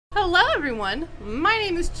Hello everyone, my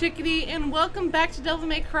name is Chickadee and welcome back to Devil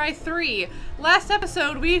May Cry 3. Last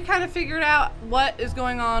episode we kind of figured out what is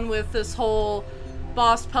going on with this whole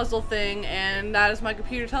boss puzzle thing, and that is my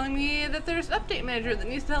computer telling me that there's an update manager that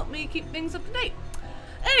needs to help me keep things up to date.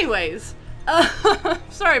 Anyways,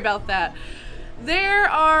 sorry about that. There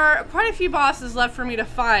are quite a few bosses left for me to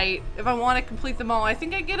fight if I want to complete them all. I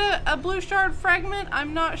think I get a blue shard fragment,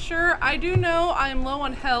 I'm not sure. I do know I'm low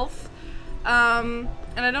on health.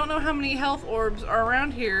 And I don't know how many health orbs are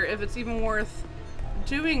around here, if it's even worth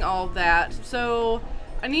doing all that. So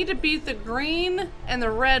I need to beat the green and the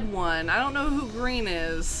red one. I don't know who green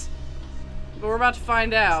is, but we're about to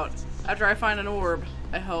find out after I find an orb.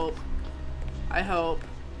 I hope. I hope.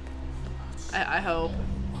 I hope.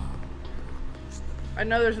 I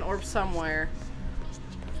know there's an orb somewhere.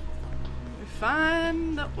 We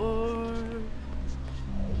find the orb.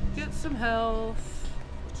 Get some health.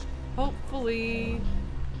 Hopefully.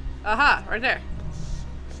 Aha, right there.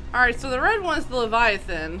 Alright, so the red one's the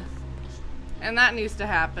Leviathan. And that needs to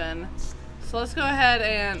happen. So let's go ahead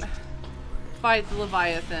and fight the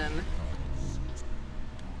Leviathan.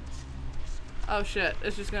 Oh shit,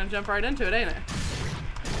 it's just gonna jump right into it, ain't it?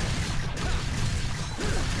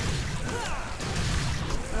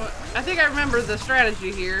 I think I remember the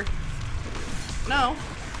strategy here. No.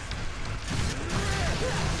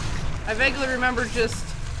 I vaguely remember just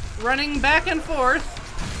running back and forth.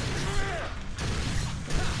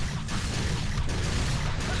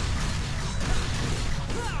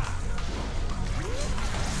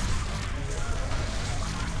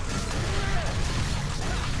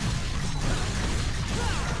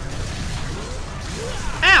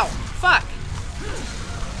 Ow! Fuck!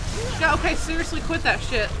 Yeah, okay, seriously, quit that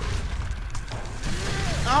shit.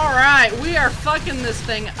 Alright, we are fucking this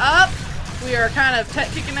thing up. We are kind of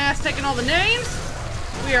kicking ass, taking all the names.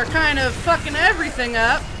 We are kind of fucking everything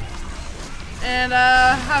up. And,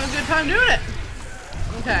 having a good time doing it.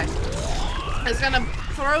 Okay. It's gonna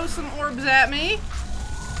throw some orbs at me.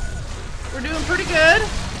 We're doing pretty good.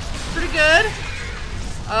 Pretty good.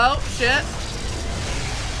 Oh, shit.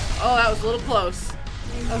 Oh, that was a little close.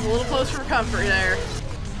 That was a little close for comfort there.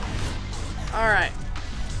 Alright.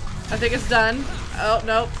 I think it's done. Oh,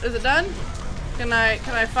 nope. Is it done? Can I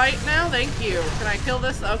fight now? Thank you. Can I kill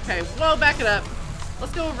this? Okay. Whoa, back it up.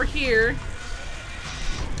 Let's go over here.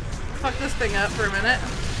 Fuck this thing up for a minute.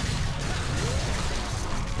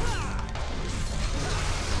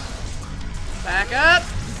 Back up.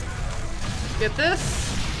 Get this.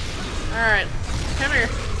 Alright. Come here.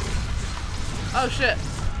 Oh, shit.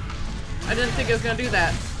 I didn't think it was gonna do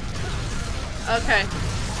that. Okay.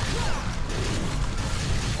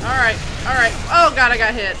 Alright, alright. Oh god, I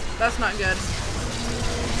got hit. That's not good.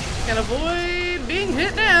 Can avoid being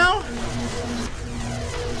hit now.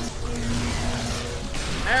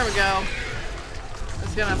 There we go.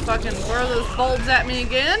 It's gonna fucking throw those bulbs at me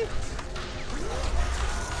again.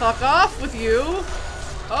 Fuck off with you.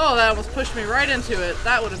 Oh, that almost pushed me right into it.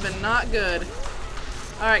 That would have been not good.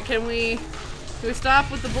 Alright, can we stop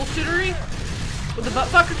with the bullshittery? With the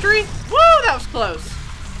buttfuckery? Woo! That was close.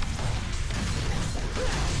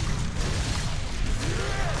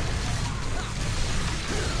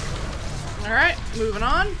 Alright, moving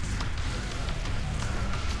on.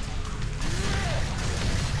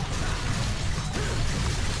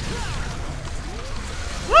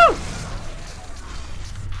 Woo!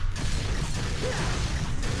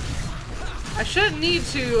 I shouldn't need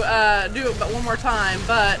to do it but one more time,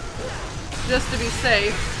 but just to be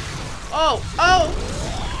safe. Oh! Oh!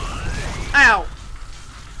 Ow!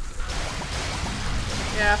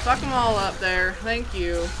 Yeah, fuck them all up there. Thank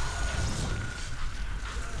you.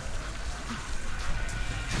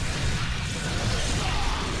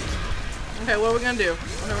 Okay, what are we gonna do? Okay,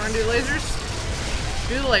 we're gonna do lasers.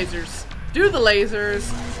 Do the lasers. Do the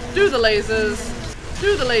lasers. Do the lasers.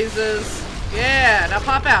 Do the lasers. Yeah, now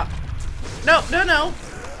pop out. No, no, no.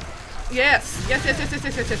 Yes. Yes, yes, yes, yes,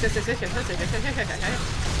 yes, yes, yes, yes, yes, yes, yes, yes, yes, yes, yes.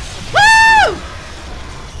 Woo!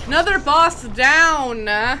 Another boss down.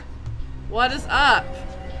 What is up?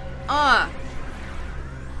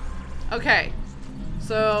 Okay.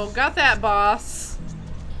 So, got that boss.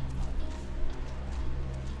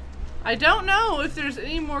 I don't know if there's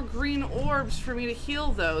any more green orbs for me to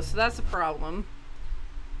heal though, so that's a problem.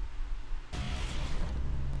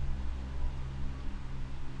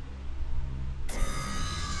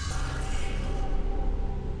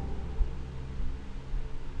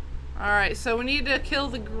 Alright, so we need to kill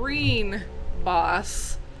the green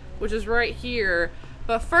boss, which is right here.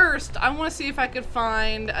 But first, I want to see if I could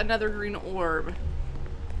find another green orb.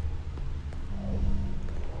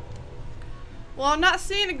 Well, I'm not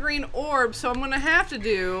seeing a green orb, so I'm gonna have to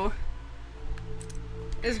do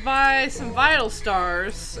is buy some vital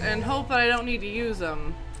stars and hope that I don't need to use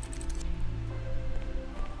them.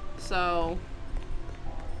 So,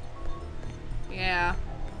 yeah,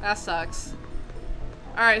 that sucks.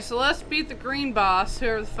 Alright, so let's beat the green boss,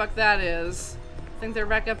 whoever the fuck that is. Think they're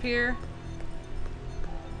back up here?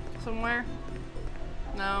 Somewhere?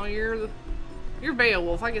 No, you're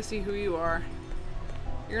Beowulf. I can see who you are.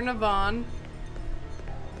 You're Navon.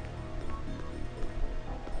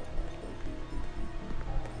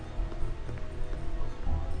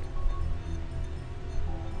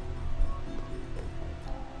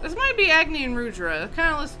 This might be Agni and Rudra.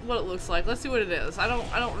 Kind of what it looks like. Let's see what it is. I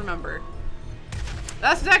don't remember.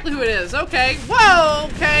 That's exactly who it is. Okay. Whoa.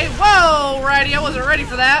 Okay. Whoa. Righty. I wasn't ready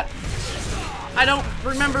for that. I don't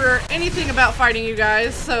remember anything about fighting you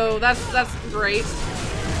guys, so that's great.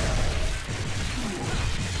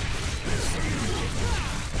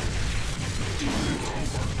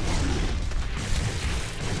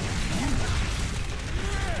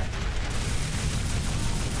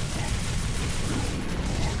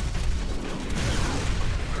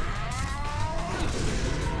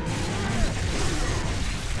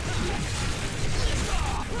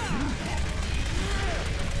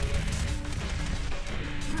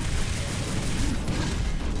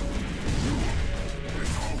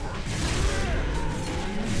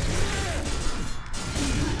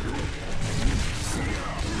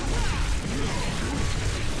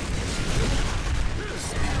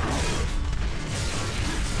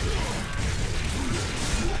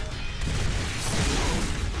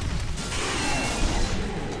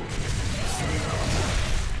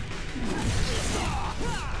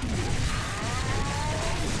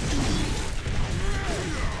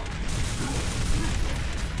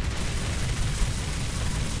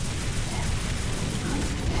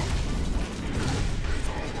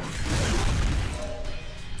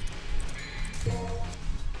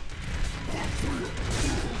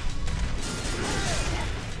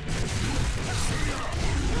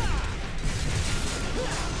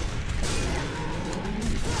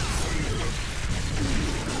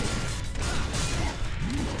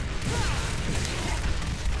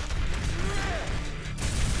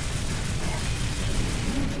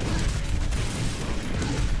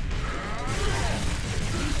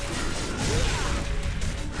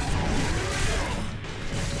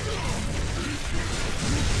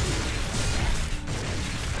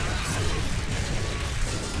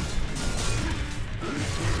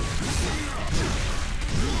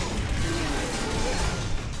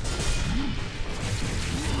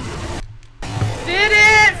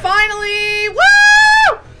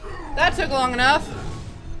 Long enough.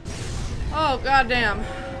 Oh goddamn.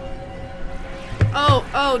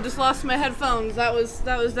 Oh, just lost my headphones. That was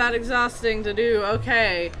that exhausting to do.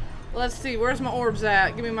 Okay. Let's see, where's my orbs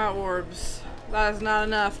at? Give me my orbs. That is not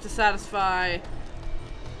enough to satisfy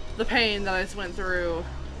the pain that I just went through.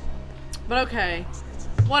 But okay.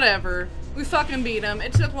 Whatever. We fucking beat him.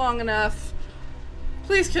 It took long enough.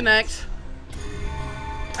 Please connect.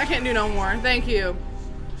 I can't do no more. Thank you.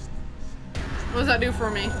 What does that do for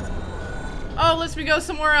me? Oh, lets me go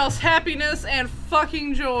somewhere else. Happiness and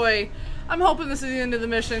fucking joy. I'm hoping this is the end of the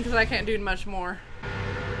mission because I can't do much more.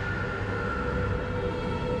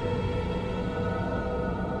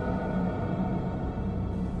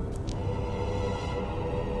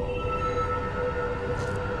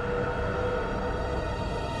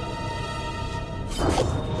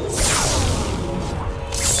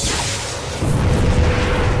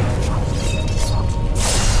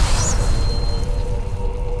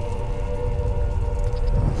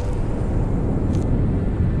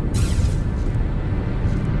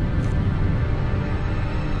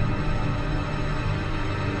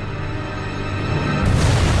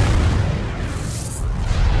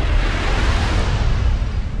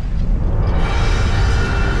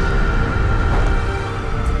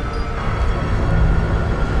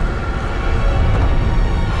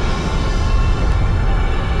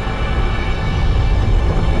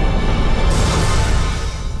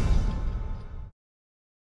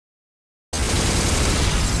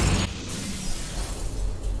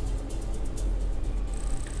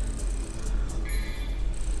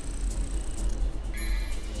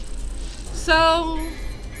 So,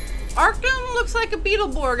 Arkham looks like a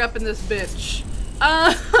Beetleborg up in this bitch.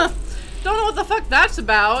 Don't know what the fuck that's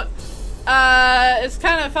about. It's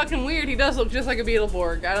kind of fucking weird. He does look just like a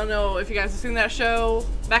Beetleborg. I don't know if you guys have seen that show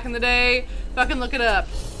back in the day. Fucking look it up.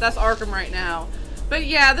 That's Arkham right now. But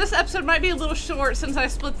yeah, this episode might be a little short since I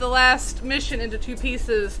split the last mission into 2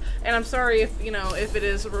 pieces. And I'm sorry if, you know, if it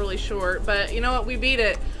is really short. But you know what? We beat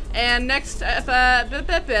it. And next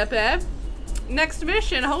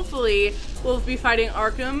mission, hopefully, we'll be fighting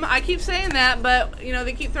Arkham. I keep saying that, but, you know,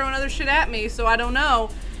 they keep throwing other shit at me, so I don't know.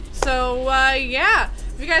 So, yeah.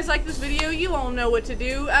 If you guys like this video, you all know what to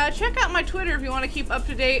do. Check out my Twitter if you want to keep up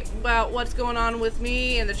to date about what's going on with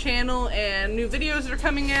me and the channel and new videos that are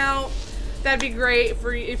coming out. That'd be great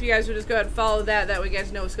for if you guys would just go ahead and follow that. That way you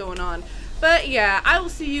guys know what's going on. But, yeah, I will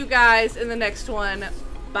see you guys in the next one.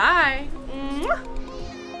 Bye. Mwah.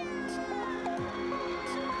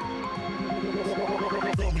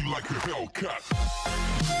 Like a Hellcat.